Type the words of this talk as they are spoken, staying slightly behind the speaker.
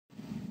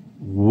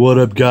What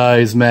up,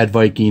 guys? Mad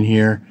Viking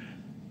here.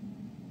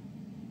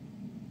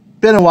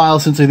 Been a while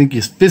since I think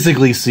you've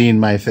physically seen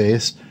my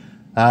face,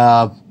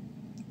 but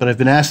I've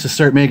been asked to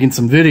start making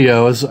some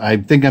videos. I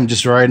think I'm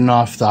just riding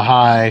off the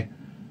high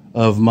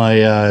of my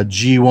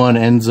G1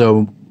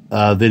 Enzo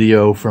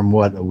video from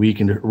a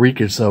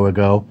week or so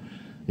ago.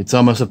 It's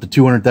almost up to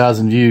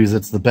 200,000 views.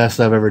 That's the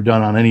best I've ever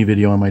done on any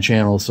video on my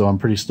channel, so I'm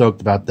pretty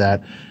stoked about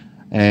that.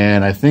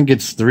 And I think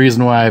it's the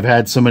reason why I've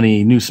had so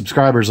many new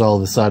subscribers all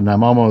of a sudden.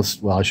 I'm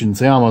almost, well, I shouldn't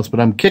say almost, but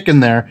I'm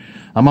kicking there.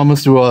 I'm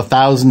almost to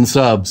 1,000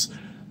 subs.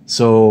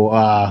 So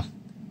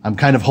I'm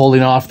kind of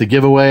holding off the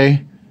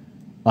giveaway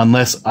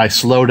unless I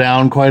slow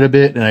down quite a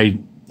bit and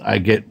I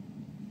get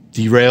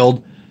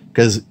derailed,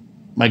 because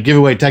my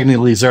giveaway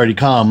technically has already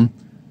come,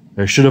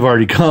 or should have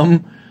already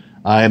come.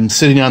 I'm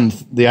sitting on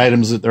the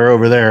items that are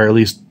over there, at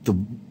least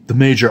the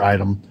major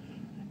item.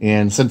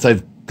 And since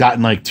I've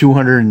gotten like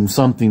 200 and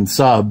something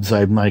subs,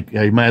 I'm like,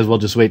 I might as well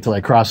just wait till I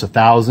cross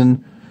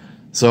 1,000.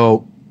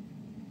 So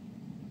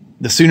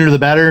the sooner the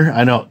better.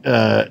 I know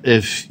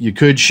if you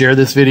could share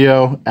this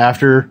video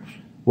after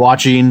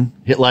watching,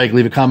 hit like,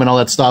 leave a comment, all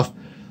that stuff.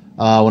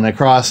 When I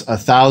cross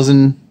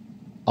 1,000,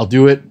 I'll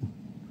do it.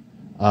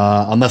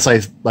 Unless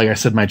like I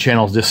said, my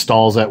channel just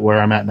stalls at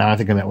where I'm at now. I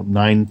think I'm at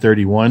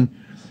 931.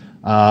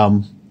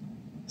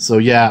 So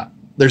yeah,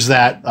 there's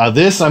that.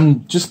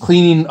 I'm just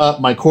cleaning up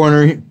my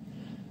corner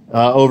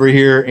over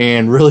here,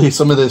 and really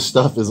some of this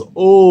stuff is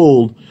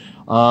old,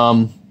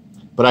 but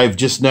I've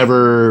just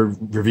never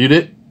reviewed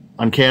it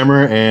on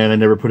camera and I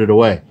never put it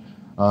away.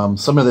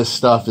 Some of this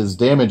stuff is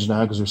damaged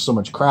now because there's so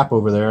much crap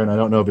over there, and I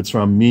don't know if it's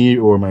from me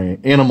or my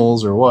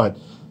animals or what,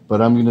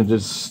 but I'm gonna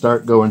just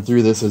start going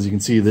through this. As you can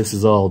see, this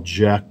is all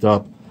jacked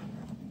up.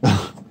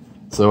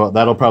 So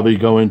that'll probably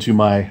go into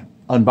my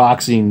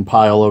unboxing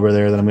pile over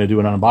there that I'm gonna do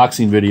an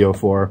unboxing video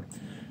for.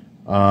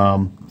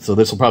 So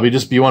this will probably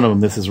just be one of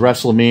them. This is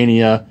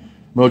WrestleMania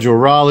Mojo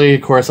Rawley.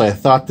 Of course, I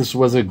thought this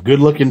was a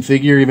good-looking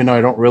figure, even though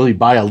I don't really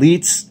buy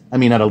Elites. I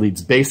mean, not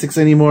Elites Basics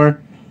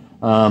anymore.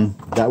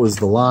 That was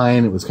the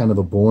line. It was kind of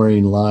a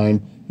boring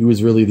line. He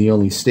was really the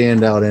only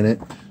standout in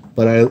it.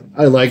 But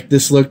I like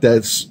this look.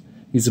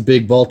 He's a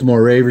big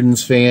Baltimore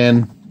Ravens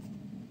fan,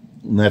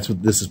 and that's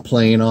what this is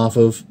playing off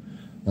of.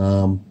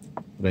 But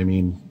I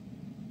mean,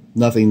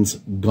 nothing's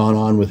gone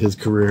on with his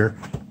career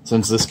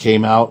since this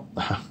came out.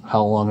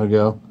 How long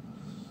ago?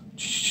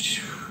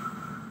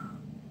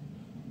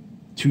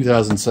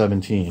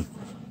 2017.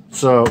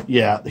 So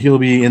yeah, he'll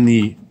be in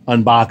the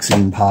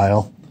unboxing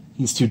pile.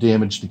 He's too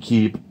damaged to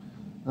keep.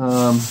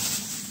 All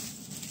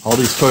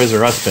these Toys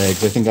R Us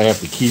bags, I think I have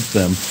to keep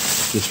them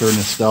just for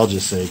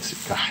nostalgia's sakes.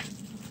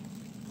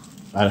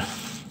 God,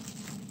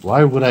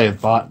 why would I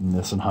have bought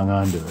this and hung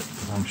on to it?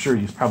 I'm sure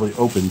he's probably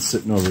open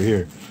sitting over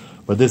here.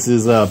 But this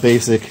is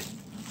basic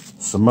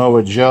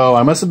Samoa Joe.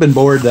 I must have been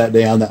bored that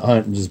day on that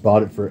hunt and just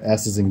bought it for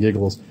S's and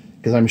giggles,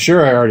 because I'm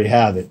sure I already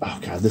have it. Oh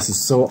god, this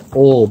is so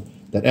old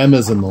that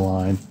Emma's in the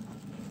line.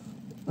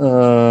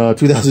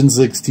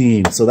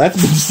 2016. So that's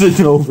been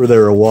sitting over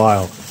there a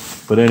while.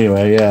 But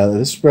anyway, yeah,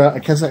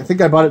 because I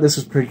think I bought it. This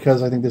was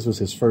because I think this was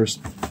his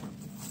first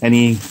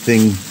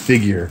anything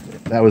figure.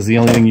 That was the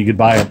only thing you could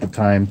buy at the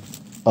time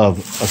of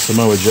a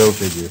Samoa Joe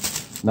figure.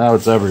 Now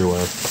it's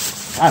everywhere.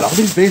 God, all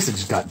these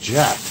basics got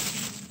jacked.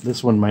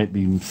 This one might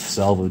be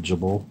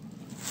salvageable.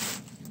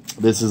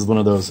 This is one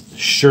of those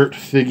shirt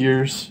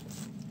figures.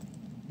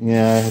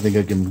 Yeah, I think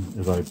I can,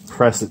 if I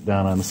press it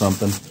down on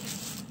something.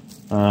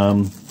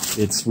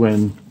 It's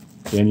when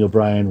Daniel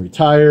Bryan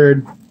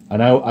retired. I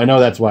know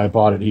that's why I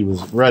bought it. He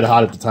was red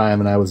hot at the time,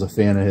 and I was a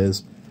fan of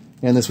his.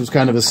 And this was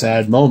kind of a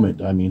sad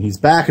moment. I mean, he's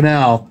back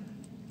now,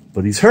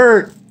 but he's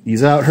hurt.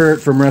 He's out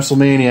hurt from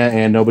WrestleMania,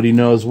 and nobody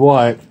knows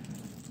what.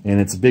 And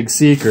it's a big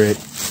secret.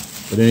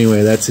 But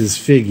anyway, that's his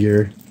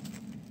figure.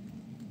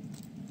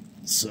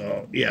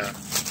 So, yeah,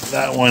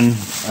 that one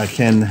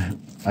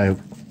I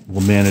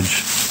will manage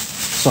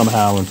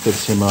somehow and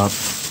fix him up.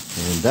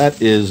 And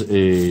that is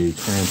a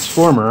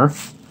Transformer.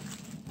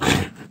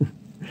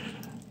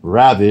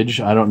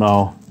 Ravage. I don't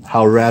know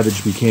how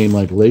Ravage became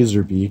like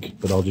Laserbeak,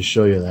 but I'll just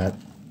show you that.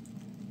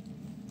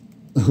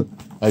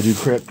 I do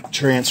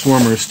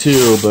Transformers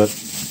too, but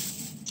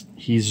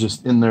he's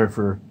just in there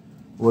for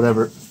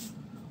whatever.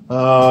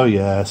 Oh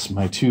yes,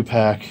 my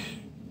 2-pack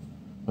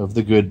of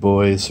the Good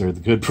Boys, or the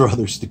Good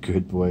Brothers, the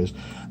Good Boys.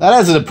 That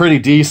is a pretty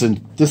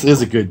decent, this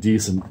is a good,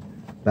 decent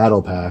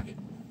battle pack.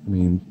 I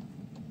mean,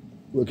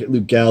 look at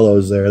Luke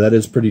Gallows there. That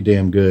is pretty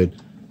damn good.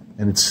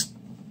 And it's,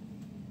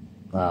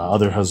 I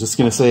was just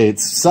going to say,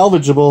 it's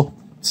salvageable.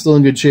 It's still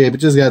in good shape. It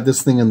just got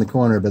this thing in the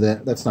corner,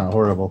 but that's not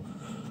horrible.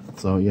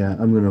 So yeah,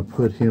 I'm going to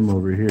put him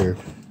over here.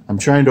 I'm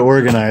trying to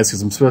organize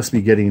because I'm supposed to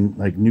be getting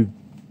like new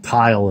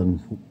tile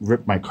and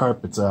rip my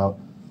carpets out.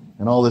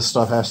 And all this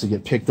stuff has to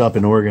get picked up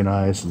and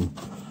organized. And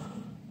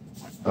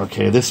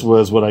okay, this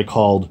was what I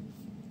called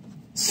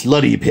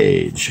Slutty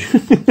Page.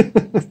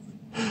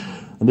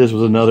 And this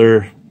was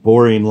another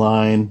boring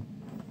line.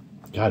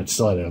 God, it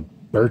still had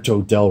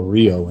Alberto Del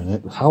Rio in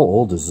it. How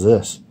old is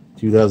this?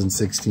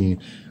 2016.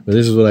 But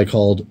this is what I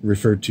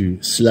referred to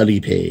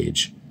Slutty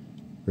Page.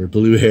 Her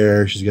blue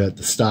hair. She's got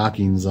the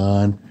stockings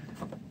on.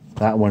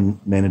 That one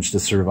managed to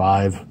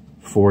survive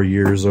 4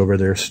 years over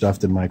there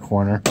stuffed in my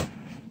corner.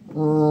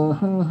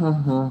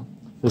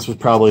 This was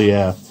probably,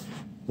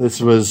 this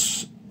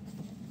was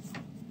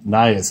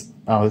Naya's.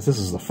 Oh, this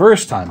is the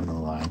first time in the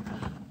line.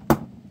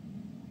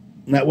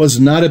 That was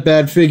not a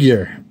bad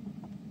figure.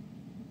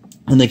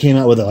 And they came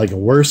out with like a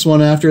worse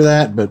one after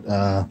that, but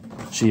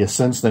she has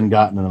since then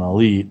gotten an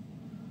Elite.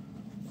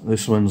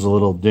 This one's a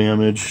little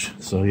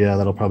damaged, so yeah,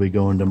 that'll probably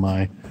go into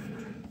my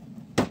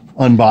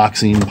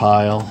unboxing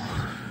pile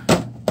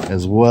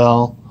as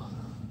well.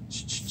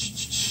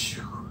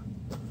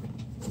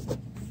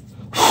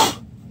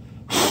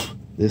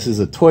 This is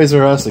a Toys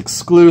R Us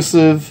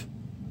exclusive.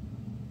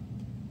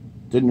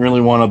 Didn't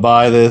really want to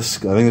buy this.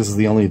 I think this is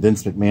the only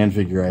Vince McMahon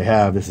figure I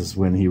have. This is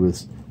when he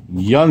was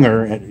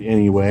younger,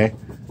 anyway.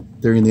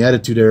 During the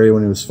Attitude Era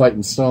when he was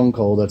fighting Stone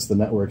Cold. That's the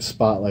Network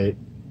Spotlight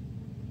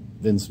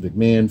Vince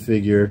McMahon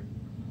figure.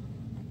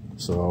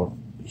 So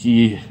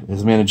he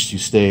has managed to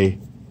stay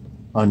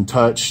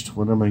untouched.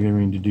 What am I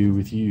going to do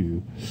with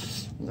you?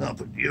 I'll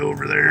put you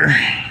over there.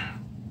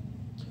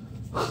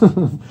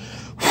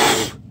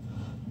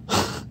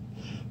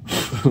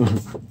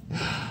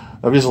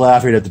 I'm just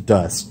laughing at the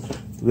dust.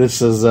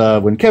 This is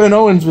when Kevin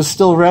Owens was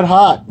still red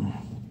hot.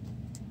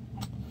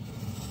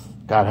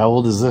 God, how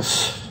old is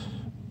this?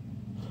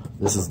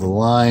 This is the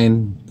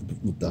line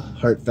with the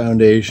Heart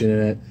Foundation in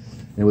it.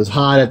 It was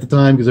hot at the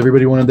time because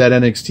everybody wanted that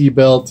NXT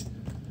belt.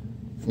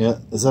 Yeah,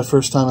 is that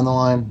first time in the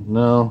line?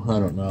 No, I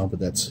don't know, but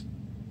that's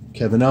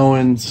Kevin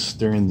Owens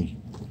during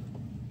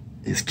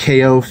his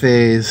KO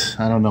phase.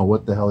 I don't know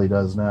what the hell he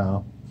does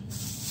now.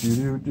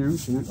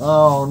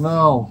 Oh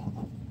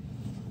no.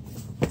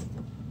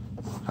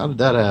 How did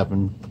that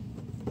happen?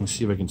 Let me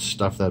see if I can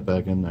stuff that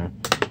back in there.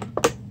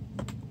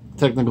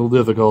 Technical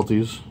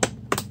difficulties.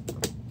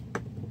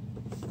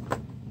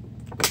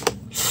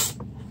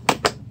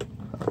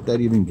 How did that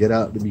even get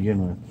out to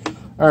begin with?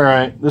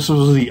 Alright, this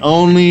was the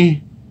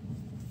only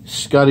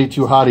Scotty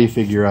 2 Hottie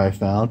figure I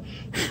found.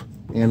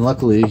 And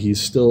luckily, he's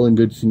still in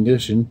good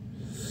condition.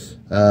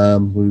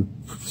 We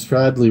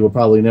sadly will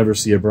probably never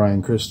see a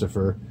Brian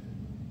Christopher.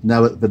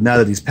 But now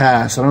that he's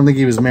passed, I don't think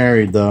he was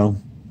married, though.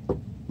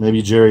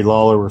 Maybe Jerry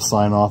Lawler will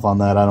sign off on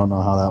that. I don't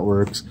know how that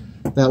works.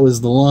 That was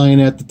the line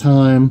at the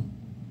time.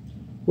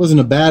 Wasn't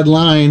a bad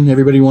line.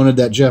 Everybody wanted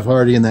that Jeff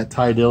Hardy and that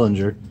Ty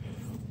Dillinger.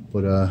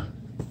 But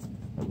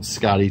that was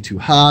Scotty 2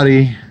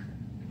 Hottie.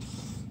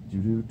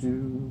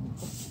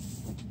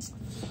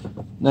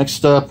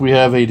 Next up, we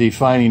have a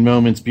Defining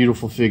Moments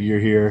beautiful figure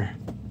here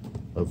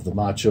of the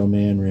Macho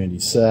Man Randy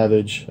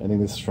Savage. I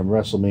think this is from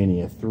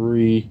WrestleMania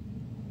 3.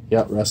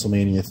 Yep,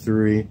 WrestleMania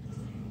 3.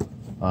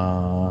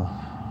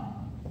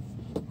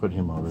 Put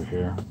him over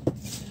here.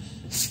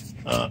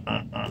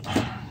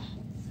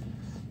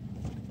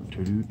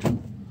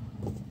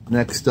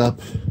 Next up,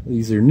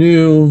 these are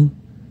new.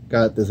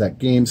 Got this at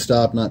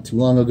GameStop not too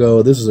long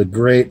ago. This is a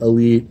great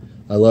Elite.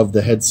 I love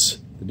the heads,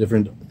 the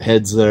different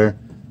heads there.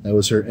 That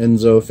was her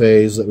Enzo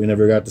phase that we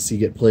never got to see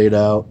get played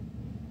out.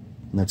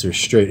 And that's her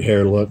straight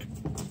hair look.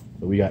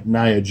 But we got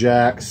Nia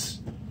Jax.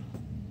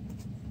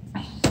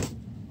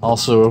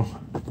 Also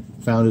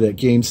found it at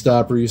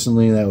GameStop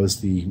recently. That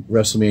was the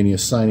WrestleMania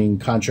signing,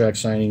 contract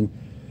signing.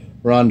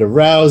 Ronda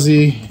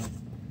Rousey.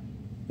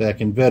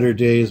 Back in better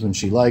days when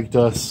she liked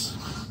us.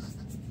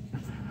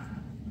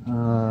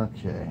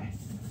 Okay.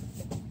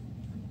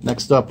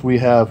 Next up we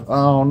have,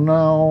 oh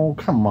no,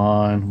 come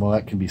on. Well,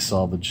 that can be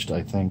salvaged,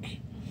 I think.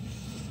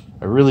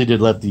 I really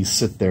did let these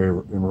sit there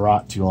and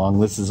rot too long.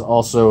 This is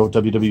also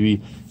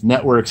WWE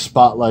Network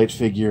Spotlight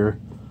figure.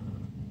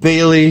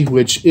 Bayley,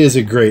 which is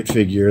a great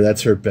figure.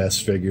 That's her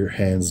best figure,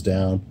 hands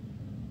down.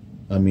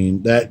 I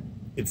mean,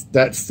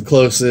 that's the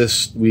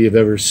closest we have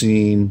ever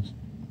seen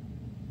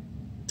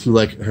to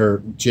like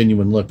her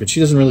genuine look. But she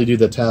doesn't really do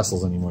the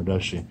tassels anymore,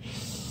 does she?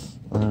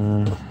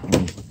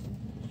 Let me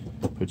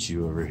put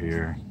you over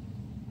here.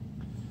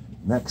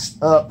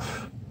 Next up,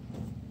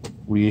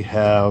 we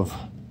have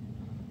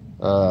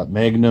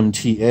Magnum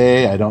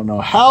TA. I don't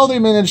know how they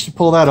managed to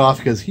pull that off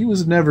because he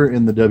was never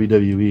in the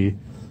WWE.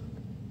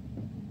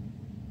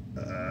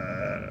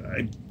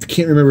 I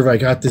can't remember if I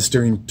got this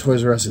during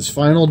Toys R Us's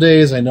final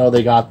days. I know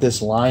they got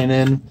this line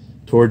in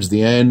towards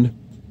the end,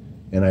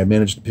 and I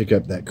managed to pick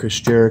up that Chris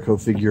Jericho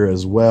figure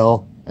as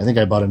well. I think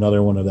I bought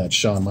another one of that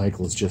Shawn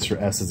Michaels just for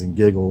S's and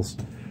giggles.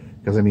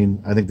 Because, I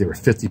mean, I think they were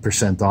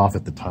 50% off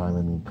at the time.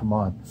 I mean, come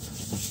on.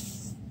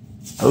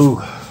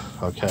 Oh,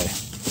 okay.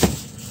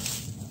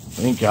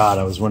 Thank God.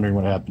 I was wondering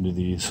what happened to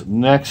these.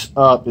 Next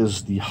up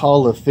is the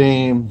Hall of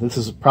Fame. This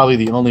is probably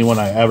the only one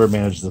I ever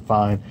managed to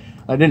find.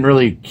 I didn't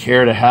really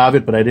care to have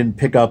it, but I didn't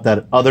pick up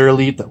that other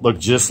Elite that looked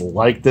just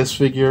like this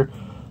figure.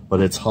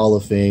 But it's Hall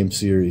of Fame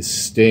Series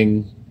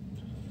Sting.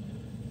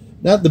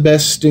 Not the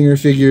best Stinger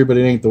figure, but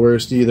it ain't the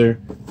worst either.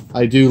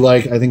 I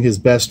think his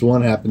best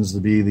one happens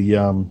to be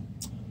the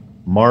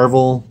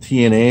Marvel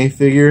TNA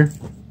figure.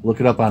 Look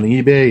it up on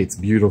eBay. It's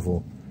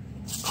beautiful.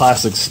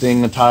 Classic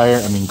Sting attire.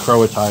 I mean,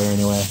 Crow attire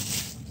anyway.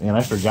 Man,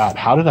 I forgot.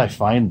 How did I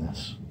find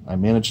this? I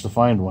managed to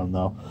find one,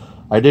 though.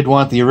 I did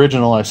want the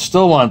original. I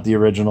still want the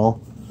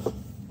original.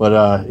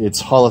 But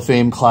it's Hall of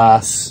Fame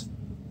class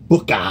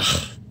Booker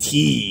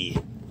T.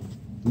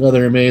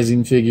 Another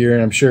amazing figure,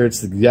 and I'm sure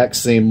it's the exact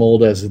same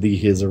mold as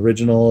his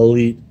original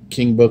Elite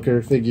King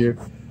Booker figure.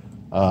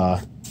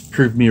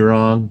 Prove me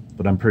wrong,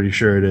 but I'm pretty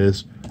sure it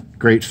is.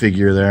 Great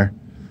figure there.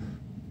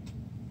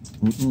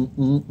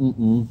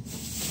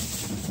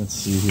 Let's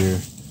see here.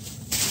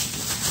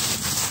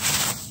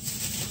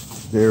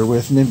 Bear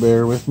with me,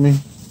 bear with me.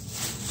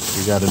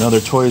 We got another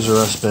Toys R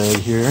Us bag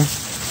here.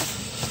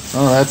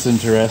 Oh, that's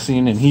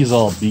interesting, and he's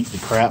all beat to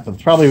crap. But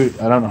probably,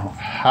 I don't know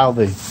how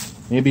they...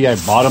 Maybe I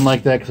bought him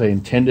like that because I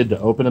intended to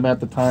open him at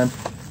the time.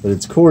 But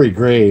it's Corey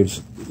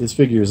Graves. His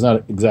figure is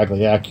not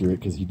exactly accurate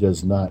because he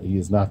is not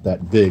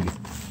that big.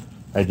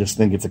 I just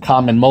think it's a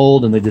common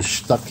mold, and they just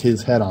stuck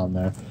his head on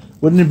there.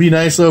 Wouldn't it be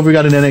nice, though, if we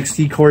got an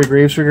NXT Corey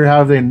Graves figure? How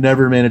have they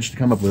never managed to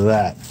come up with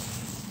that?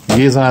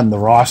 He is on the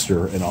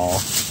roster and all.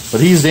 But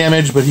he's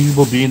damaged, but he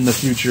will be in the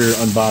future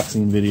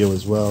unboxing video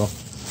as well.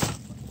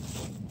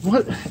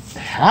 What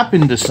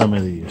happened to some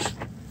of these?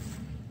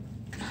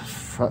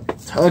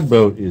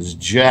 Tugboat is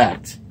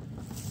jacked.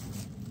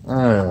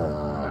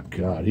 Oh,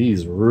 God,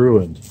 he's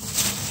ruined.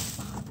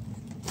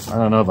 I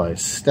don't know if I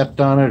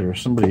stepped on it or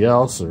somebody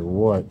else or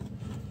what.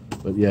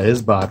 But yeah,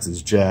 his box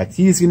is jacked.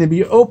 He's going to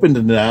be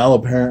opened now,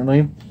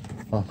 apparently.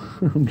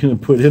 I'm going to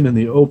put him in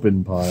the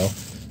open pile.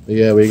 But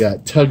yeah, we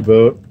got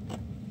Tugboat.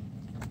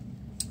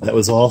 That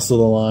was also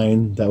the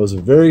line. That was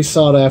a very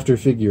sought-after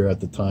figure at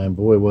the time.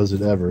 Boy, was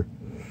it ever.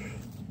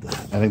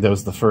 I think that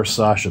was the first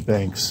Sasha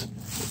Banks.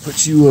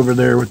 Put you over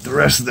there with the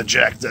rest of the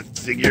jacked-up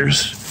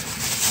figures.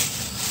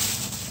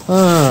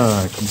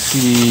 I can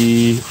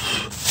see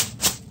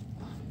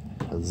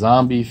a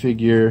zombie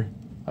figure.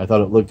 I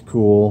thought it looked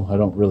cool. I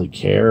don't really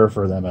care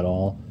for them at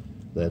all.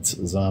 That's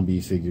a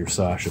zombie figure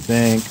Sasha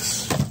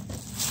Banks.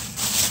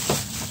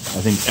 I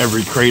think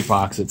every crate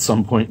box at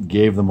some point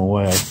gave them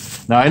away.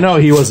 Now, I know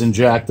he wasn't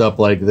jacked up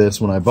like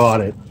this when I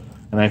bought it,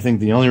 and I think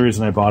the only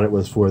reason I bought it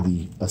was for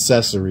the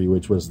accessory,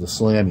 which was the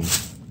Slammy.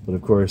 But,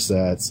 of course,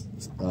 that's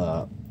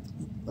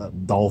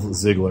Dolph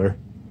Ziggler,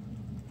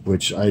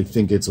 which I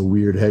think it's a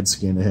weird head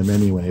skin to him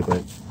anyway.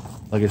 But,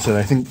 like I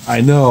said,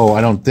 I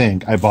don't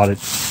think I bought it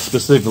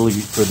specifically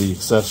for the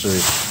accessory.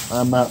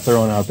 I'm not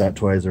throwing out that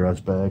Toys R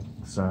Us bag.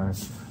 Sorry.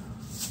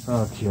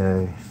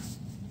 Okay.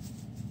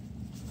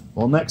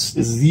 Well, next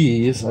is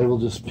these. I will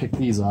just pick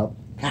these up.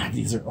 God,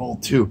 these are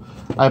old too.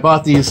 I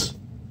bought these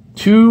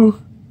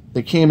two.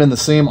 They came in the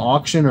same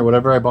auction or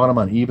whatever. I bought them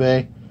on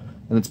eBay,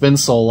 and it's been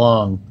so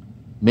long.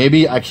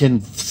 Maybe I can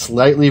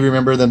slightly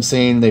remember them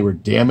saying they were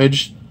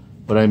damaged,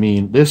 but I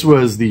mean, this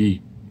was the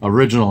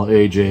original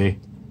AJ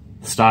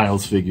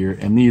Styles figure,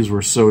 and these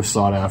were so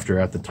sought after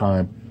at the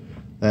time.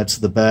 That's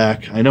the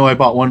back. I know I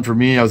bought one for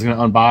me. I was going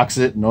to unbox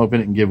it and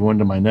open it and give one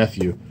to my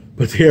nephew,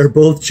 but they are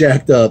both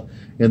jacked up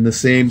in the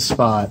same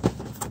spot.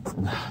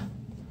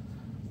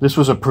 This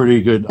was a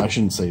pretty good, I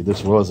shouldn't say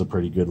this was a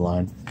pretty good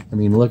line. I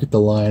mean, look at the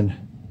line.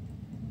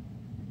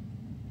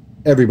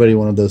 Everybody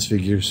wanted those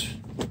figures.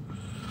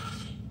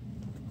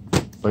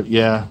 But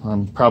yeah,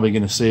 I'm probably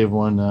going to save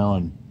one now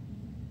and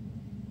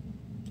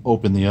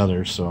open the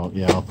other. So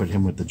yeah, I'll put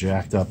him with the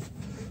jacked up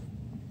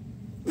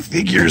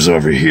figures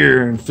over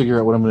here and figure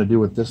out what I'm going to do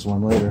with this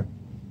one later.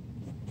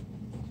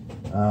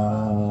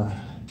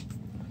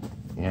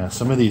 Yeah,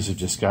 some of these have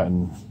just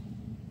gotten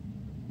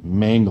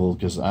mangled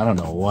because I don't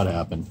know what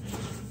happened.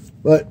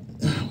 But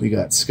we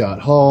got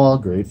Scott Hall,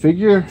 great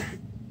figure.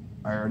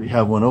 I already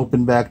have one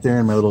open back there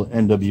in my little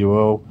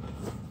NWO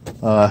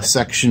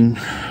section.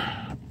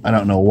 I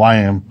don't know why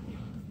I'm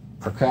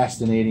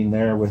procrastinating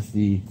there with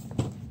the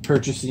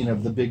purchasing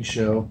of the Big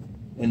Show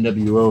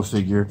NWO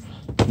figure.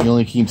 He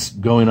only keeps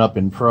going up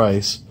in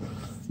price.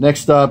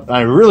 Next up,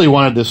 I really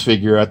wanted this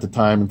figure at the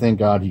time, and thank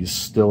God he's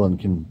still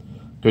in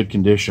good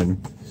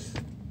condition.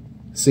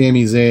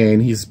 Sami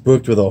Zayn, he's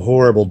booked with a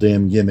horrible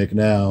damn gimmick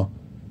now.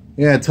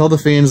 Yeah, tell the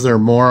fans they're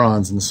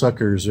morons and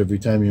suckers every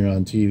time you're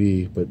on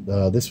TV. But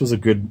this was a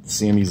good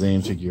Sami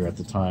Zayn figure at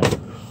the time.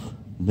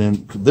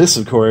 Then this,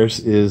 of course,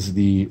 is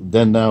the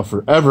then now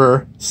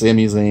forever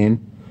Sami Zayn.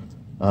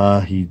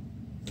 He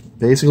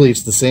basically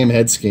it's the same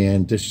head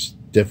scan, just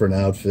different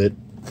outfit.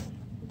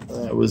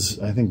 It was,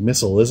 I think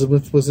Miss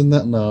Elizabeth was in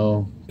that.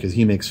 No, because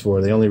he makes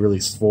 4. They only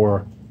released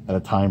 4 at a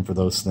time for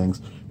those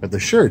things. But the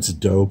shirt's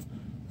dope.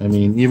 I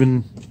mean,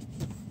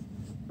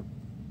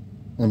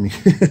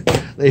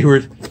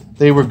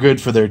 they were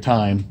good for their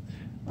time.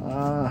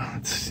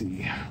 Let's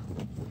see.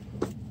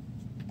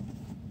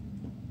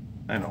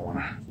 I don't want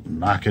to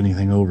knock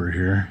anything over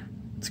here.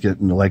 It's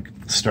getting to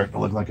starting to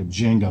look like a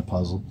Jenga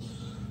puzzle.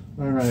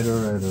 All right.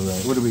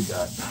 What do we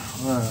got?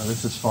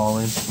 This is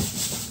falling.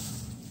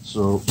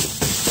 So,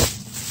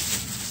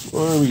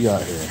 what do we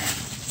got here?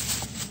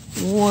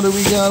 What do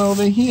we got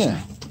over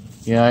here?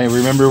 Yeah, I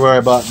remember where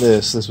I bought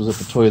this. This was at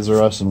the Toys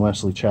R Us in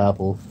Wesley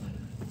Chapel.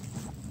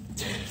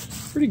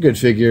 Pretty good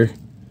figure.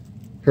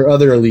 Her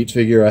other Elite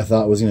figure I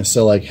thought was going to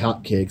sell like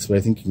hotcakes, but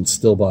I think you can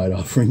still buy it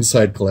off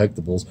Ringside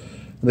Collectibles.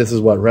 This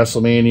is what,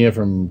 WrestleMania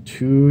from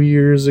 2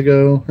 years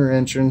ago, her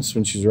entrance,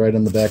 when she's right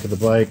on the back of the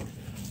bike.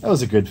 That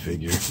was a good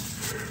figure.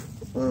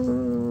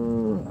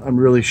 I'm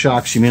really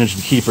shocked she managed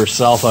to keep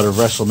herself out of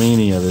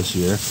WrestleMania this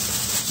year.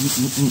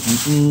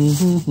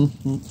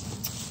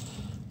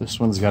 This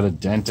one's got a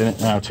dent in it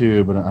now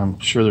too, but I'm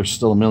sure there's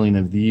still a million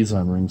of these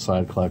on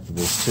Ringside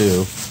Collectibles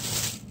too.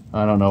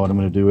 I don't know what I'm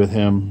going to do with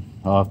him.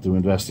 I'll have to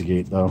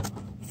investigate though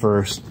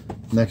first.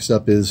 Next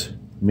up is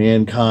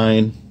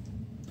Mankind.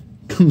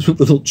 Comes with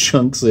little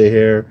chunks of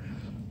hair.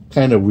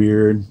 Kind of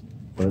weird,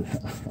 but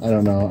I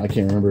don't know. I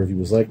can't remember if he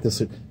was like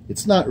this.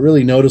 It's not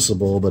really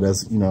noticeable, but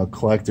as you know, a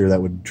collector,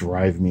 that would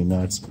drive me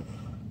nuts.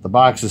 The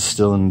box is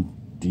still in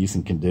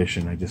decent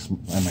condition. I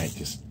might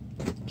just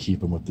keep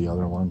them with the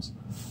other ones.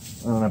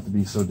 I don't have to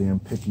be so damn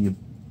picky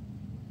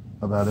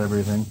about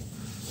everything.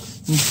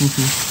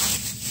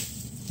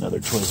 Another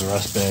Toys R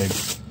Us bag.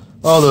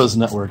 All those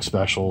network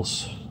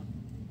specials.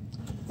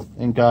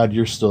 Thank God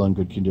you're still in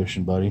good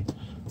condition, buddy.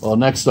 Well,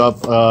 next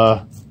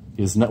up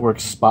is Network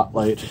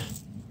Spotlight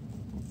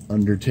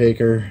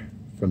Undertaker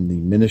from the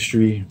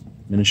Ministry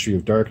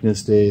of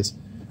Darkness days.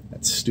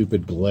 That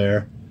stupid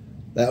glare.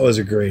 That was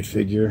a great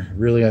figure.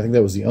 Really, I think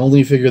that was the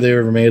only figure they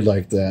ever made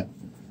like that,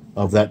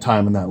 of that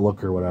time and that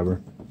look or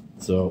whatever.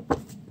 So,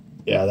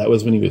 yeah, that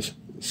was when he was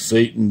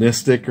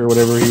Satanistic or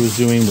whatever he was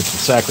doing with the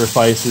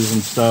sacrifices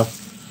and stuff.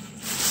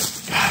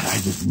 God, I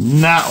did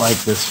not like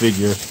this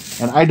figure.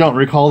 And I don't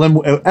recall them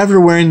ever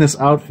wearing this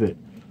outfit.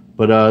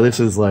 But this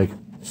is like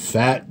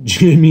fat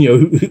Jimmy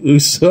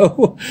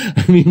Uso.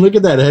 I mean, look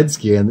at that head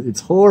scan.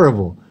 It's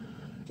horrible.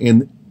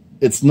 And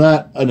it's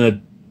not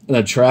an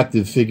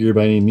attractive figure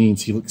by any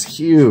means. He looks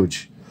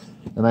huge.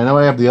 And I know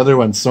I have the other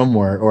one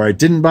somewhere, or I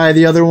didn't buy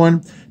the other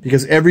one,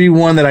 because every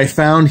one that I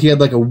found, he had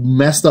like a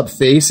messed up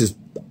face. It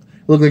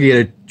looked like he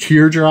had a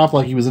teardrop,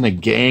 like he was in a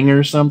gang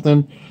or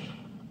something.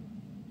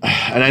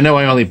 And I know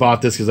I only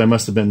bought this because I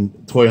must have been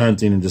toy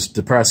hunting and just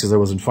depressed because I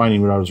wasn't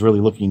finding what I was really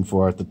looking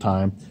for at the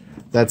time.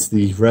 That's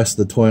the rest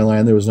of the toy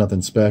line. There was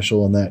nothing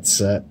special in that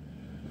set.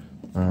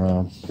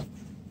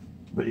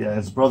 But yeah,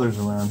 his brother's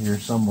around here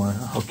somewhere.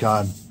 Oh,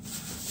 God.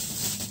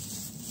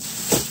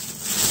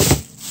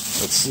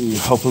 Let's see.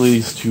 Hopefully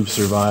these two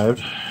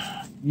survived.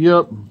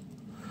 Yep.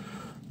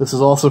 This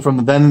is also from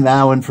the Then,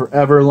 Now, and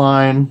Forever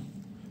line.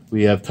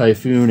 We have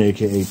Typhoon,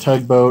 a.k.a.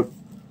 Tugboat.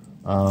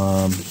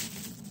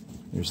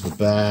 Here's the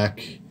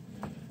back.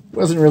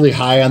 Wasn't really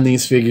high on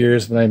these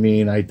figures, but I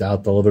mean, I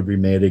doubt they'll ever be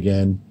made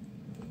again.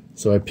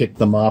 So I picked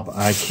them up.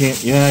 I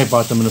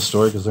bought them in a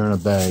store because they're in a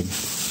bag.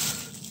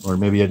 Or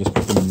maybe I just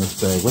put them in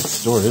this bag. What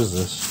store is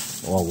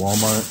this? Oh,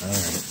 Walmart? All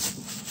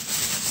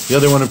right. The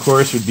other one, of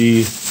course, would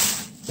be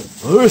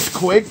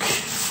Earthquake.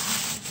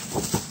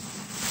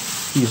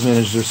 He's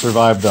managed to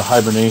survive the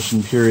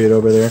hibernation period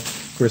over there.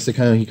 Of course,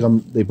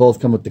 they both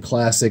come with the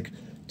classic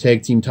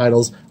tag team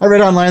titles. I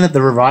read online that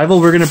the Revival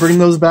were going to bring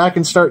those back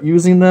and start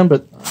using them,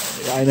 but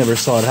I never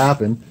saw it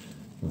happen.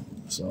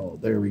 So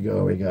there we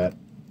go. We got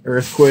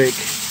Earthquake.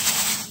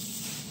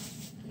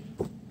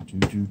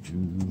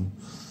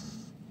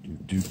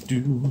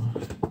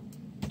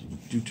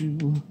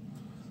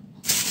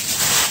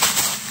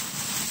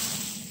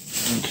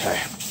 Okay,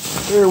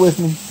 bear with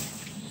me.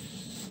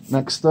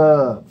 Next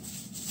up,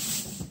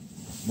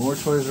 more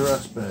Toys R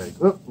Us bag.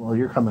 Oh, well,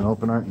 you're coming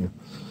open, aren't you?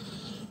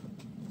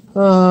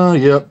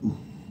 Yep.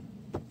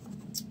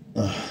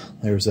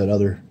 There's that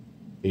other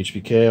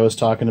HBK I was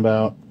talking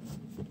about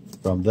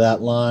from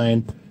that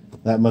line.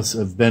 That must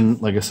have been,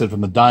 like I said,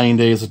 from the dying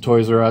days of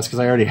Toys R Us, because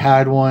I already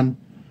had one,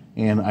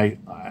 and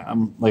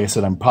I'm like I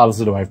said, I'm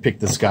positive I picked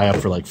this guy up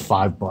for like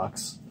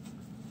 $5.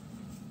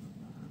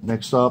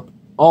 Next up,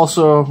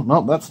 also,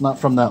 no, that's not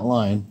from that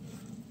line,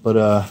 but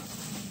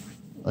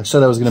I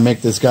said I was going to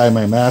make this guy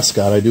my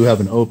mascot. I do have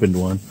an opened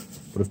one,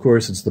 but of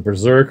course it's the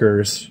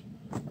Berserkers.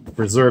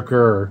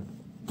 Berserker,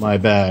 my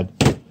bad.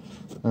 Keep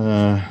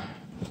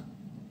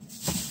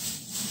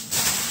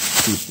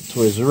the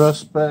Toys R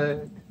Us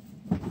bag.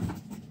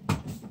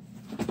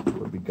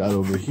 What we got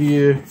over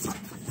here?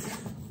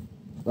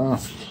 Oh,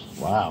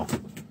 wow.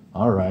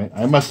 All right.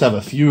 I must have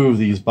a few of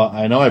these, but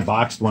I know I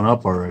boxed one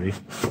up already.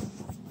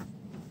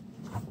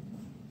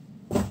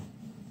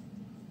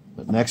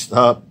 But next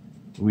up,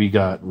 we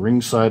got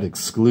ringside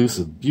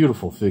exclusive,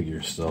 beautiful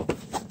figures still.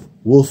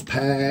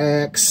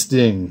 Wolfpack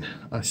Sting.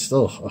 I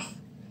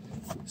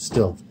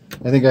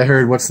think I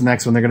heard, what's the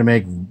next one? They're going to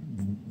make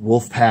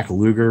Wolfpack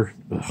Luger.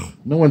 Ugh,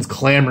 no one's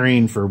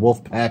clamoring for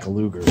Wolfpack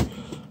Luger.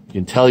 I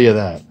can tell you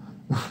that.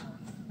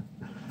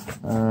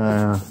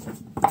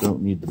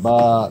 Don't need the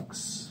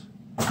box.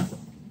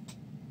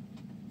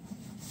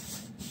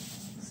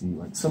 See,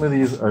 like some of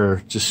these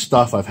are just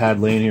stuff I've had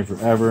laying here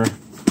forever.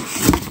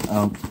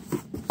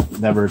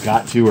 Never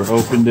got to or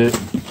opened it.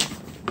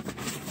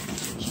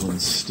 This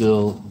one's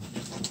still...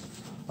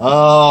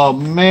 Oh,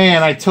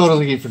 man, I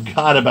totally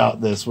forgot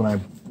about this when I...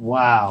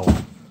 Wow.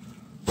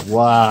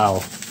 Wow.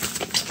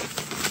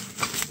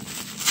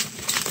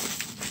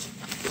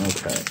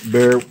 Okay,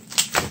 bear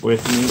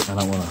with me. I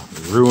don't want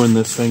to ruin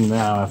this thing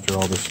now after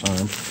all this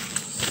time.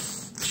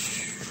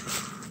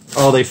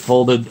 Oh, they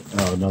folded.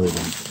 Oh, no, they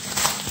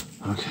didn't.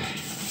 Okay.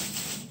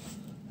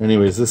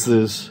 Anyways, this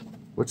is...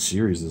 What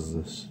series is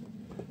this?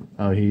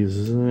 Oh,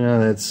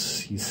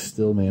 he's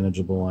still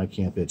manageable. I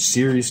can't bitch.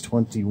 Series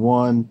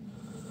 21.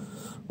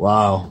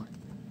 Wow.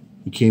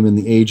 He came in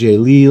the AJ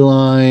Lee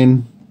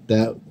line.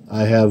 That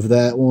I have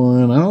that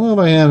one. I don't know if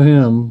I have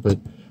him, but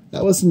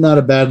that was not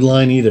a bad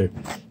line either.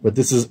 But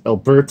this is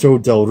Alberto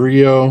Del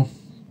Rio.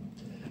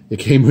 It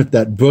came with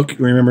that book.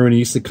 Remember when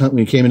he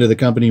came into the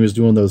company, he was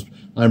doing those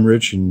 "I'm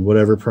rich" and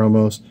whatever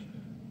promos.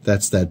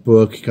 That's that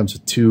book. It comes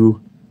with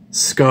 2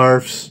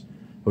 scarves.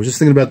 I was just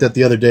thinking about that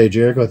the other day.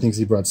 Jericho thinks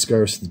he brought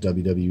scarves to the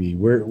WWE.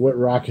 What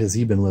rock has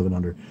he been living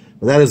under?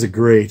 But that is a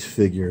great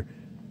figure.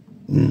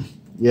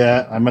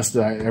 Yeah, I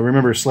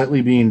remember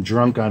slightly being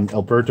drunk on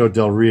Alberto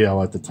Del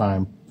Rio at the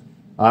time.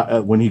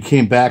 When he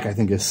came back, I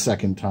think his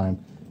second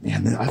time.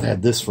 Man, I've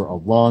had this for a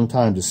long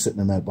time just sitting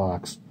in that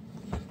box.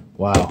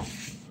 Wow.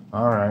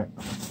 All right.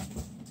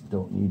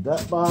 Don't need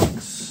that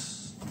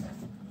box.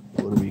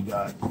 What do we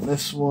got?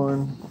 This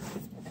one.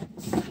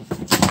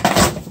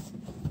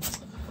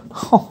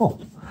 Oh,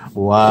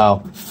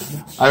 wow.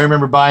 I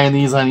remember buying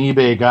these on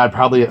eBay, God,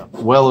 probably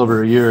well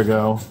over a year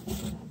ago.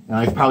 And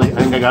I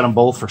think I got them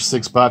both for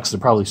 $6. They're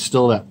probably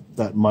still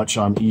that much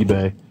on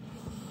eBay.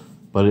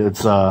 But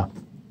it's, what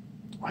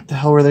the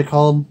hell were they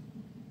called?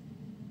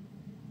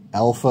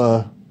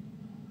 Alpha.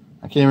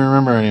 I can't even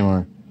remember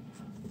anymore.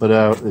 But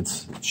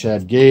it's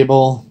Chad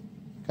Gable.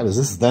 God, is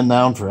this Then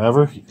Now and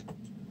Forever?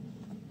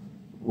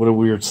 What a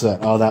weird set.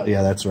 Oh,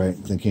 that's right.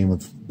 They came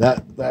with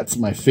that. That's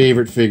my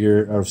favorite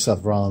figure of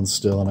Seth Rollins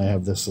still, and I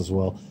have this as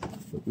well.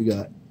 But we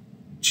got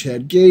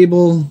Chad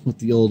Gable with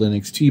the old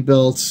NXT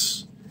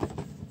belts.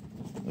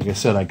 Like I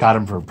said, I got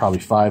them for probably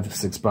 $5 to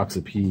 $6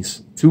 a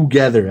piece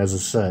together as a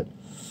set.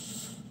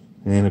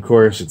 And of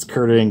course, it's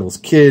Kurt Angle's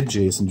kid,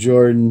 Jason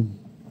Jordan.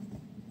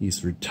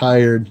 He's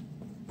retired.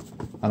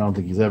 I don't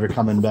think he's ever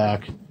coming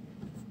back.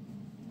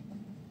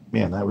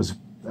 Man, that was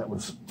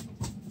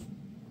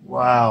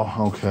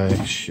wow.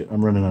 Okay, shit,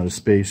 I'm running out of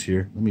space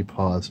here. Let me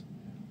pause.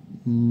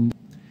 All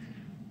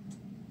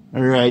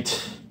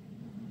right,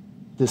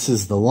 this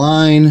is the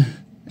line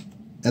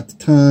at the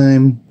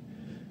time.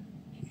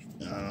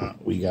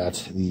 We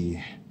got the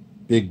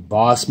Big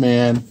Boss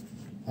Man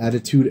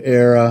Attitude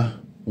Era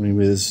when he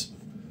was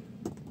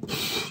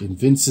in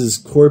Vince's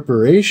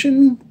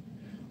corporation.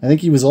 I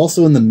think he was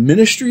also in the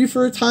Ministry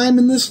for a time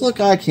in this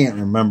look. I can't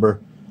remember.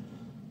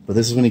 But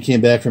this is when he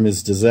came back from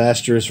his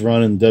disastrous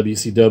run in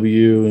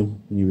WCW.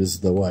 And he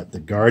was the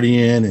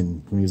Guardian,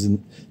 and when he was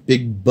in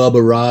Big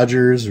Bubba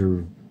Rogers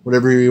or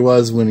whatever he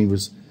was when he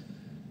was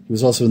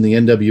also in the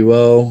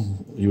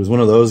NWO. He was one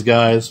of those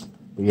guys.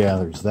 But yeah,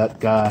 there's that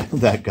guy,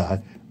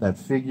 that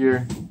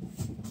figure.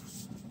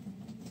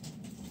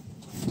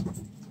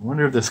 I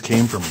wonder if this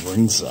came from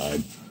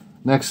ringside.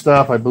 Next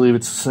up, I believe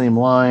it's the same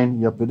line.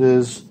 Yep, it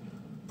is.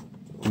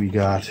 We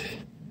got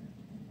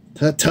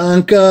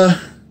Tatanka.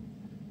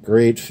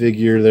 Great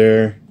figure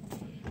there.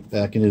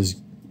 Back in his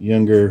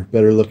younger,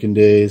 better-looking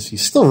days. He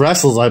still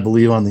wrestles, I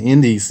believe, on the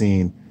indie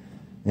scene.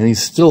 And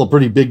he's still a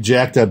pretty big,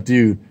 jacked-up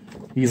dude.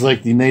 He's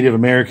like the Native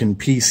American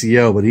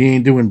PCO, but he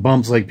ain't doing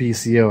bumps like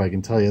PCO, I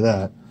can tell you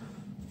that.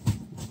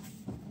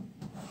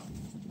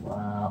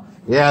 Wow.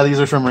 Yeah, these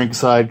are from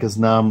ringside, because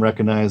now I'm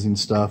recognizing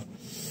stuff.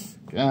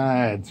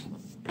 God.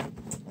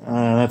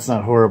 That's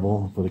not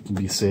horrible, but it can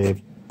be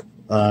saved.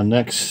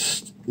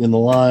 Next in the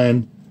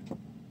line,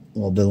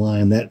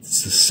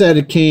 that's the set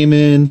it came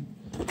in.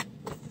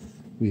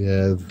 We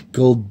have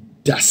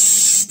Gold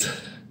Dust.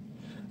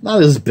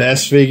 Not his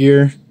best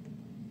figure.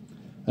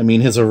 I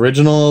mean, his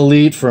original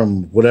Elite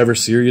from whatever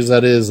series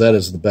that is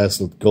the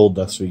best Gold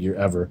Dust figure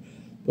ever.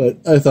 But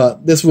I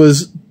thought this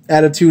was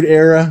Attitude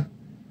Era.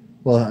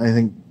 Well, I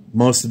think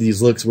most of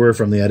these looks were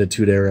from the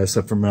Attitude Era,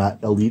 except from that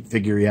Elite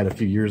figure he had a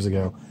few years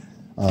ago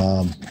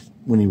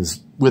when he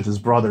was with his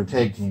brother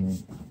tag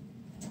teaming.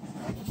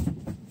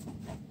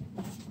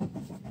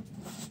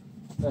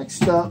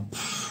 Next up,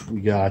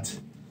 we got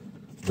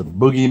the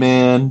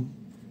Boogeyman.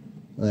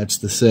 That's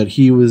the set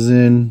he was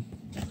in.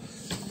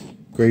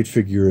 Great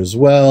figure as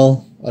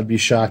well. I'd be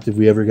shocked if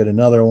we ever get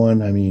another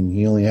one. I mean,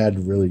 he only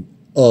had really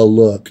a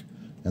look,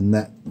 and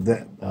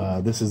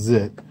this is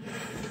it.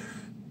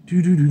 All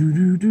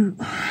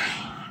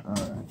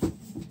right.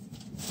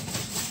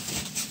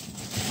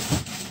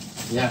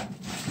 Yeah,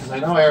 because I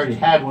know I already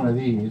had one of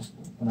these,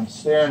 and I'm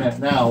staring at it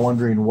now,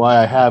 wondering why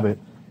I have it.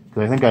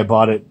 Because I think I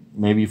bought it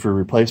maybe for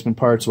replacement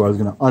parts, so I was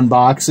going to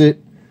unbox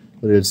it.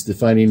 But it's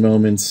Defining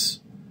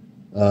Moments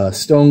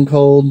Stone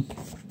Cold.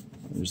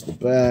 There's the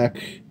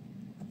back.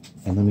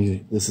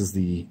 And this is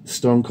the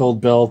Stone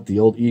Cold belt, the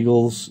old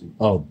Eagles.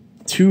 Oh,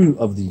 2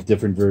 of the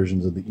different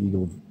versions of the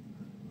Eagle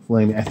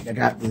Flame. I think I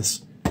got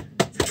this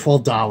for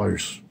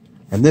 $12.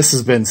 And this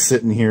has been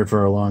sitting here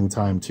for a long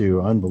time,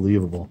 too.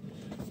 Unbelievable.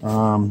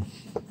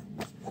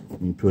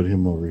 Let me put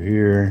him over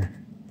here.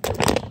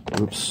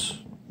 Oops.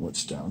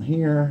 What's down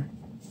here?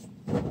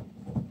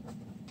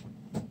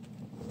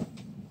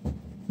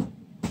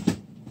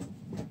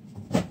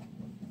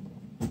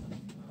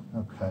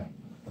 Okay.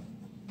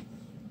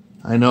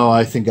 I know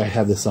I think I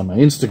have this on my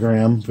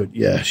Instagram, but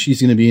yeah, she's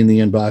going to be in the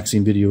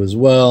unboxing video as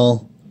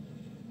well.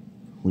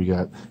 We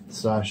got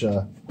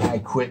Sasha I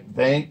Quit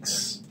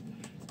Banks,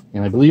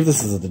 and I believe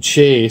this is the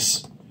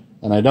Chase,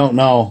 and I don't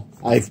know.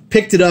 I've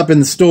picked it up in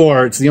the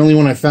store. It's the only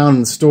one I found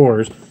in the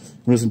stores.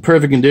 It was in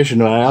perfect condition,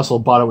 but I also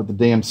bought it with the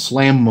damn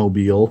Slam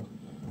Mobile,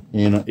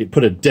 and it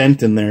put a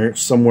dent in there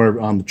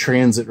somewhere on the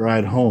transit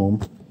ride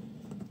home.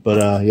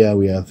 But yeah,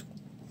 we have,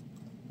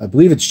 I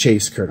believe it's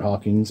Chase Kurt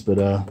Hawkins, but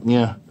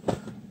yeah.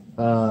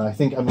 I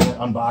think I'm going to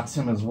unbox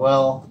him as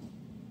well.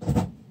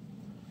 Okay,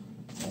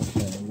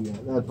 we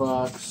got that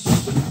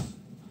box.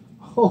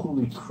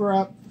 Holy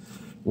crap.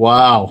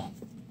 Wow.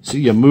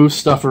 See, you move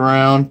stuff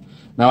around.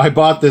 Now, I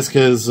bought this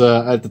because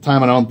at the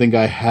time I don't think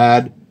I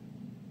had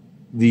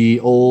the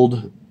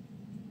old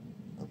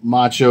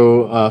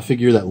Macho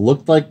figure that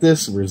looked like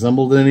this,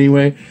 resembled it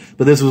anyway.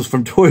 But this was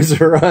from Toys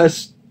R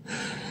Us.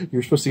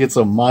 You're supposed to get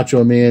some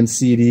Macho Man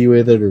CD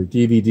with it or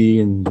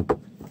DVD,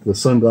 and the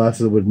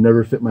sunglasses would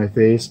never fit my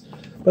face.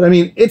 But I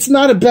mean, it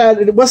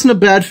wasn't a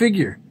bad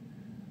figure.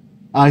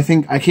 I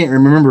can't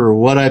remember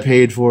what I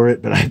paid for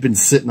it, but I've been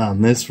sitting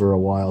on this for a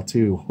while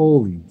too.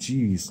 Holy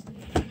jeez.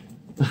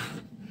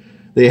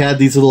 They had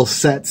these little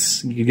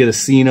sets. You could get a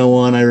Cena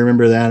one, I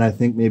remember that. I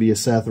think maybe a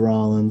Seth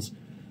Rollins.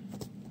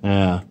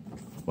 Wow,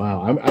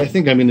 I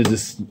think I'm gonna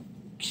just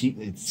keep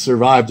it.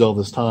 Survived all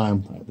this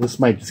time. This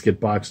might just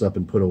get boxed up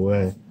and put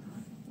away.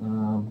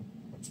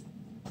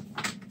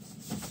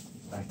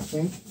 I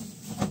think.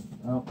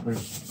 Oh,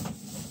 there's.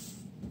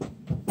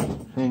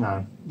 Hang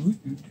on.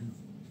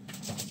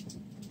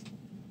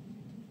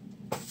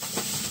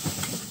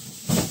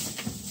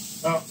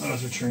 Oh,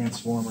 those are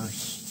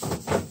Transformers.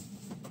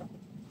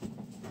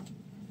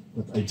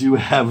 But I do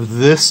have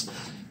this.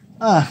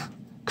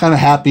 Kind of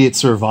happy it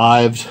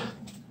survived.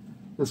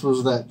 This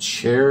was that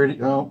charity.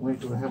 Oh,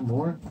 wait, do I have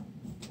more?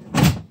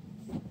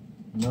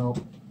 No.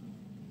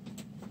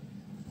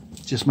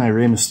 Just my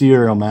Rey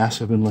Mysterio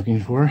mask I've been looking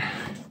for.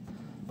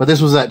 But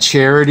this was that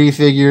charity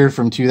figure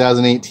from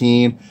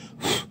 2018.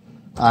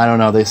 I don't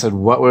know. They said they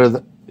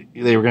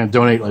were going to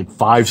donate like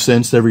 5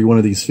 cents to every one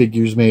of these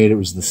figures made. It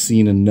was the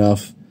Seen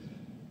Enough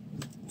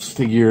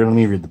figure. Let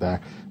me read the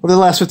back. Over the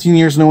last 15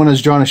 years, no one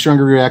has drawn a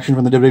stronger reaction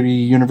from the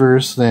WWE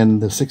Universe than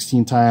the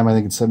 16-time, I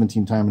think it's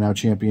 17-time now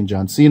champion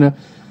John Cena.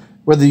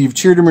 Whether you've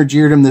cheered him or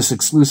jeered him, this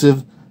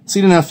exclusive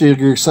Seen Enough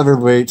figure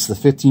celebrates the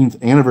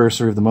 15th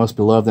anniversary of the most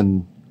beloved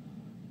and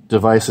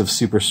divisive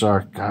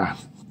superstar. God,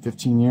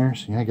 15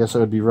 years? Yeah, I guess I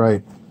would be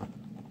right.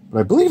 But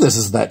I believe this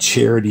is that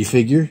charity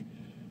figure.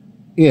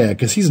 Yeah,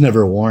 because he's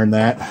never worn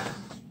that.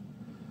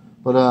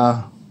 But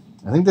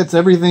I think that's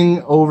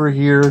everything over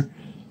here.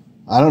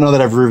 I don't know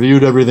that I've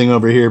reviewed everything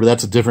over here, but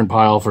that's a different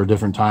pile for a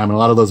different time. And a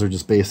lot of those are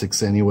just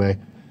basics anyway.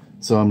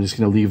 So I'm just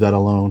going to leave that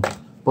alone.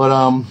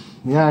 But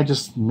yeah, I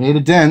just made a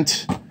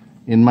dent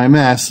in my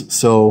mess.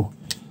 So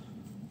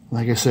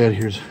like I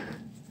said,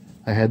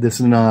 I had this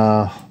in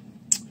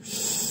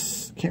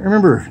can't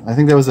remember. I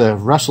think that was a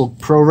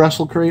Pro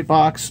Wrestle Crate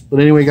box. But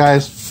anyway,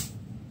 guys,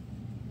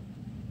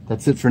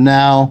 that's it for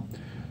now.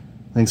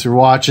 Thanks for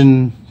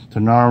watching.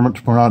 Tomorrow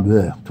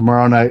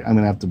night, I'm going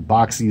to have to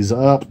box these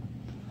up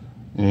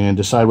and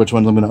decide which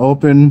ones I'm going to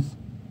open.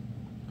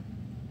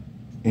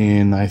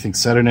 And I think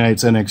Saturday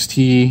night's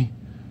NXT.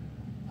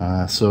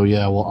 So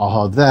yeah, well,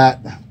 I'll have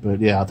that. But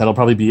yeah, that'll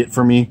probably be it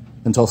for me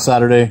until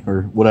Saturday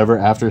or whatever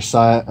after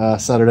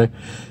Saturday.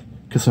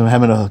 Because I'm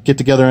having a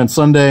get-together on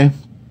Sunday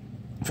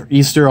for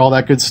Easter, all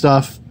that good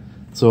stuff.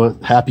 So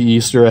happy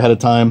Easter ahead of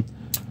time.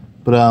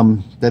 But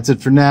that's it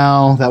for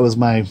now. That was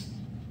my...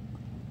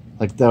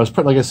 like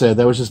I said,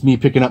 that was just me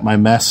picking up my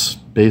mess,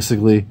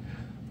 basically,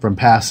 from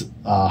past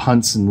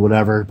hunts and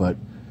whatever. But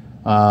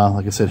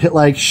like I said, hit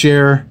like,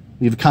 share,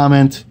 leave a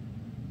comment,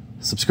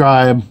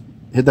 subscribe,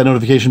 hit that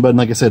notification button.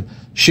 Like I said,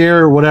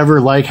 share, whatever,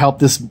 help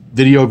this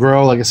video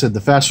grow. Like I said, the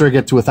faster I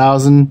get to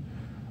 1,000,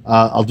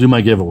 I'll do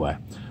my giveaway.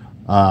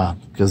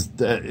 Because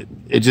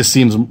it just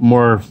seems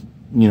more,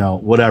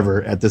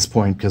 whatever at this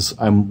point, because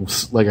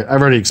I've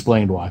already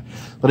explained why.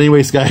 But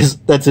anyways, guys,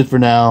 that's it for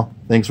now.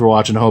 Thanks for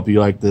watching. I hope you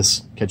like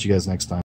this. Catch you guys next time.